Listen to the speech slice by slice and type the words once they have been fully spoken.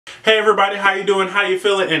Hey everybody, how you doing? How you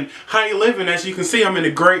feeling? And how you living? As you can see, I'm in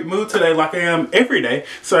a great mood today like I am every day.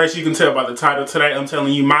 So as you can tell by the title, today I'm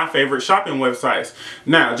telling you my favorite shopping websites.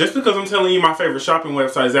 Now, just because I'm telling you my favorite shopping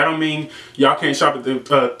websites, that don't mean y'all can't shop at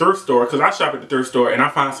the thrift store, because I shop at the thrift store and I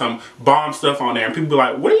find some bomb stuff on there. And people be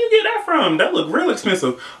like, where do you get that from? That look real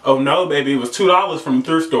expensive. Oh no, baby, it was $2 from the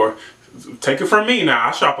thrift store. Take it from me now,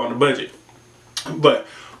 I shop on a budget. But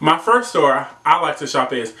my first store I like to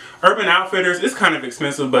shop is Urban Outfitters. It's kind of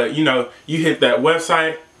expensive, but you know, you hit that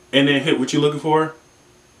website and then hit what you're looking for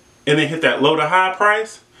and then hit that low to high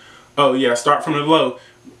price. Oh yeah, start from the low.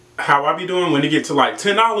 How I be doing when it get to like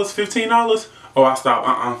 $10, $15, oh I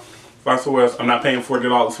stop. If I swear I'm not paying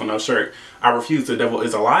 $40 for no shirt. I refuse. The devil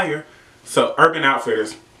is a liar. So Urban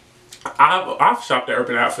Outfitters. I've shopped at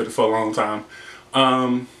Urban Outfitters for a long time.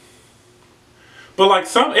 But like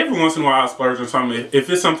every once in a while I splurge on something. If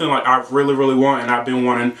it's something like I really want and I've been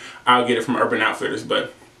wanting, I'll get it from Urban Outfitters.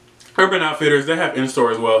 But Urban Outfitters, they have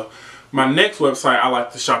in-store as well. My next website I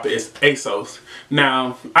like to shop at is ASOS.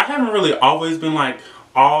 Now, I haven't really always been like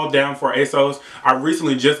all down for ASOS. I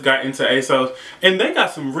recently just got into ASOS and they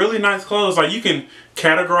got some really nice clothes. Like you can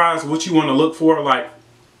categorize what you want to look for. Like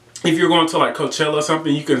if you're going to like Coachella or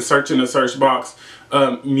something, you can search in the search box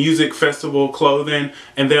music festival clothing,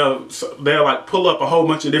 and they'll like pull up a whole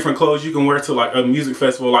bunch of different clothes you can wear to like a music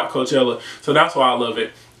festival like Coachella. So that's why I love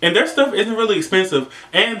it. And their stuff isn't really expensive,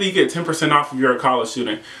 and you get 10% off if you're a college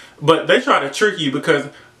student. But they try to trick you, because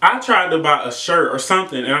I tried to buy a shirt or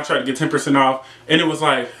something and I tried to get 10% off, and it was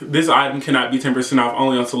like, this item cannot be 10% off,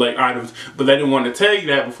 only on select items. But they didn't want to tell you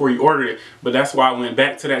that before you ordered it. But that's why I went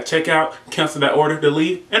back to that checkout, cancel that order,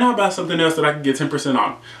 delete, and I'll buy something else that I can get 10%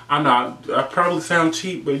 off. I know I probably sound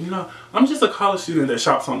cheap, but you know, I'm just a college student that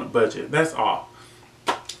shops on a budget. That's all.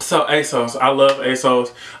 So ASOS, I love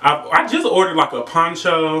ASOS. I just ordered like a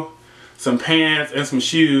poncho, some pants, and some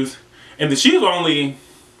shoes. And the shoes are only,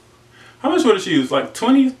 how much were the shoes? Like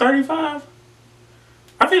 20, 35?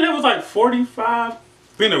 I think that was like 45. I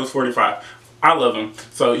think that was 45. I love them.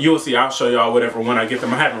 So you'll see, I'll show y'all whatever when I get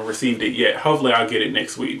them. I haven't received it yet. Hopefully I'll get it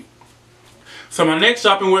next week. So my next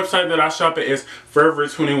shopping website that I shop at is Forever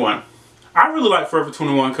 21. I really like Forever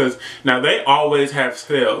 21 because now they always have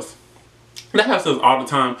sales. They have sales all the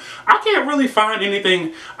time. I can't really find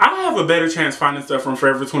anything. I have a better chance finding stuff from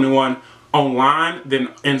Forever 21 online than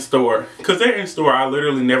in store, because they're in store I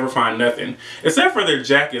literally never find nothing except for their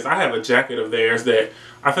jackets. I have a jacket of theirs that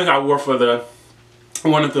I think I wore for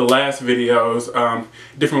one of the last videos,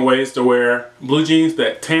 different ways to wear blue jeans.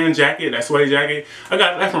 That tan jacket, that suede jacket, I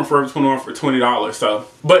got that from Forever 21 for $20. So,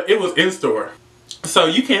 but it was in store. So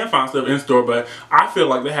you can find stuff in store, but I feel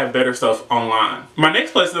like they have better stuff online. My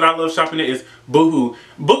next place that I love shopping at is Boohoo.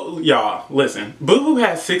 Y'all, listen, Boohoo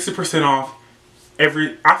has 60% off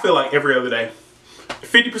I feel like every other day.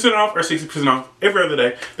 50% off or 60% off every other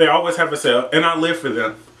day. They always have a sale, and I live for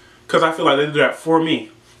them, because I feel like they do that for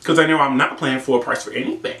me, because they know I'm not paying full price for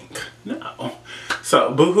anything. No.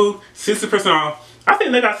 So Boohoo, 60% off. I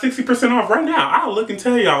think they got 60% off right now. I'll look and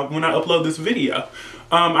tell y'all when I upload this video.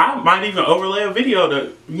 I might even overlay a video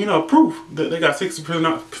to, you know, proof that they got 60%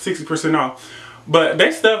 off. 60% off. But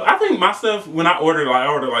they stuff, I think my stuff, when I ordered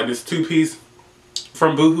like this 2-piece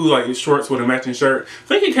from Boohoo, like shorts with a matching shirt. I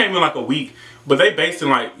think it came in like a week, but they based in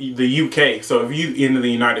like the UK. So if you into the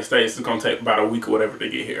United States, it's gonna take about a week or whatever to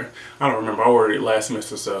get here. I don't remember. I ordered it last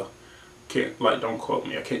semester, so don't quote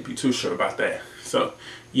me. I can't be too sure about that. So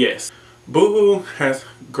yes, Boohoo has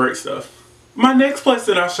great stuff. My next place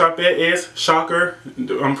that I shop at is, shocker,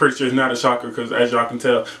 I'm pretty sure it's not a shocker, because as y'all can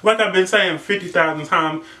tell, like I've been saying 50,000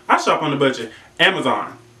 times, I shop on the budget.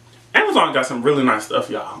 Amazon. Amazon got some really nice stuff,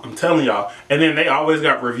 y'all. I'm telling y'all. And then they always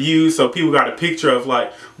got reviews, so people got a picture of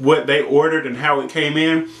like what they ordered and how it came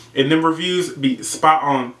in. And them reviews be spot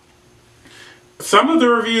on. Some of the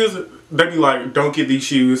reviews, they be like, don't get these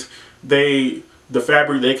shoes. The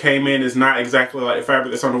fabric they came in is not exactly like the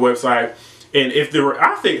fabric that's on the website. And if there were,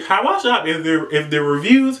 I think how I shop, if the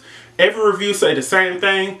reviews, every review say the same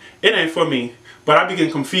thing, it ain't for me. But I be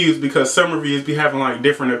getting confused because some reviews be having like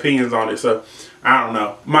different opinions on it. So I don't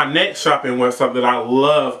know. My next shopping website that I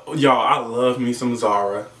love, y'all, I love me some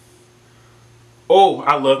Zara. Oh,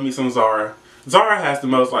 I love me some Zara. Zara has the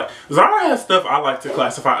most, like, Zara has stuff I like to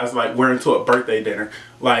classify as like wearing to a birthday dinner.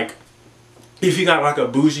 Like, if you got like a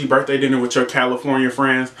bougie birthday dinner with your California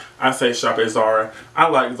friends, I say shop at Zara. I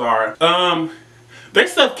like Zara. Their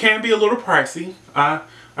stuff can be a little pricey. I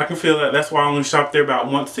can feel that. That's why I only shop there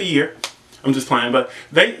about once a year. I'm just playing, but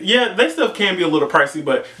they stuff can be a little pricey,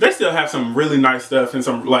 but they still have some really nice stuff and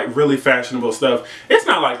some like really fashionable stuff. It's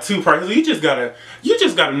not like too pricey. You just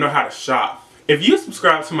gotta know how to shop. if you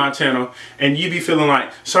subscribe to my channel and you be feeling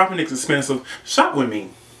like shopping is expensive, shop with me.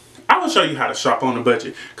 I will show you how to shop on a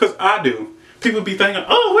budget, because I do. People be thinking,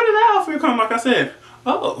 oh, where did that outfit come? Like I said,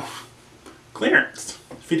 oh, clearance,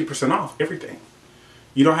 50% off everything.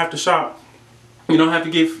 You don't have to shop. You don't have to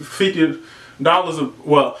get $50 of,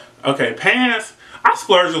 well, okay, pants. I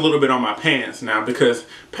splurge a little bit on my pants now, because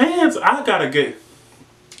pants, I gotta get,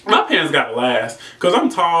 my pants gotta last, because I'm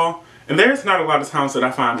tall, and there's not a lot of times that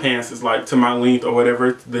I find pants is like to my length or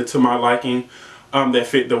whatever, to my liking, that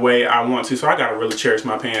fit the way I want to. So I gotta really cherish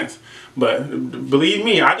my pants. But believe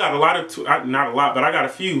me, I got a lot of, not a lot, but I got a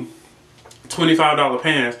few $25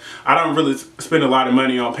 pants. I don't really spend a lot of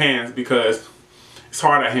money on pants because it's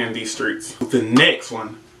hard out here in these streets. The next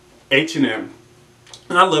one, H&M.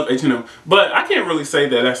 I love H&M, but I can't really say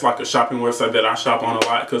that that's like a shopping website that I shop on a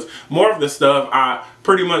lot, because more of the stuff I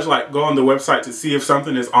pretty much like go on the website to see if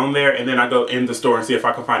something is on there, and then I go in the store and see if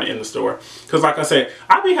I can find it in the store. Because like I said,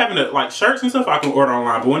 I be having like shirts and stuff I can order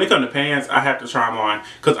online, but when it comes to pants, I have to try them on,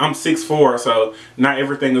 because I'm 6'4", so not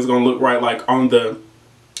everything is going to look right like on the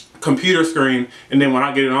computer screen, and then when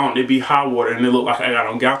I get it on, it be hot water and it look like I got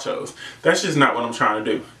on gauchos. That's just not what I'm trying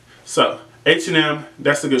to do. So H&M,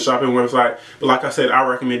 that's a good shopping website, but like I said, I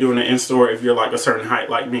recommend doing it in store if you're like a certain height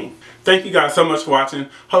like me. Thank you guys so much for watching.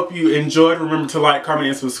 Hope you enjoyed. Remember to like, comment,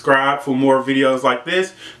 and subscribe for more videos like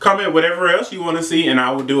this. Comment whatever else you want to see, and I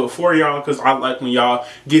will do it for y'all, because I like when y'all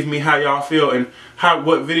give me how y'all feel and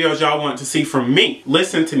what videos y'all want to see from me.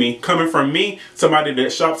 Listen to me, coming from me, somebody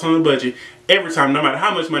that shops on a budget every time, no matter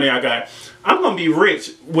how much money I got. I'm going to be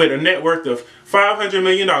rich with a net worth of $500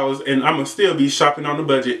 million, and I'm going to still be shopping on the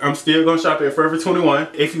budget. I'm still going to shop at Forever 21.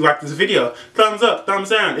 If you like this video, thumbs up, thumbs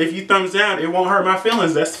down. If you thumbs down, it won't hurt my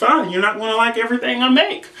feelings. That's fine. You're not going to like everything I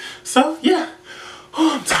make. So, yeah.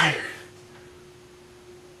 Oh, I'm tired.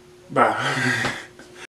 Bye.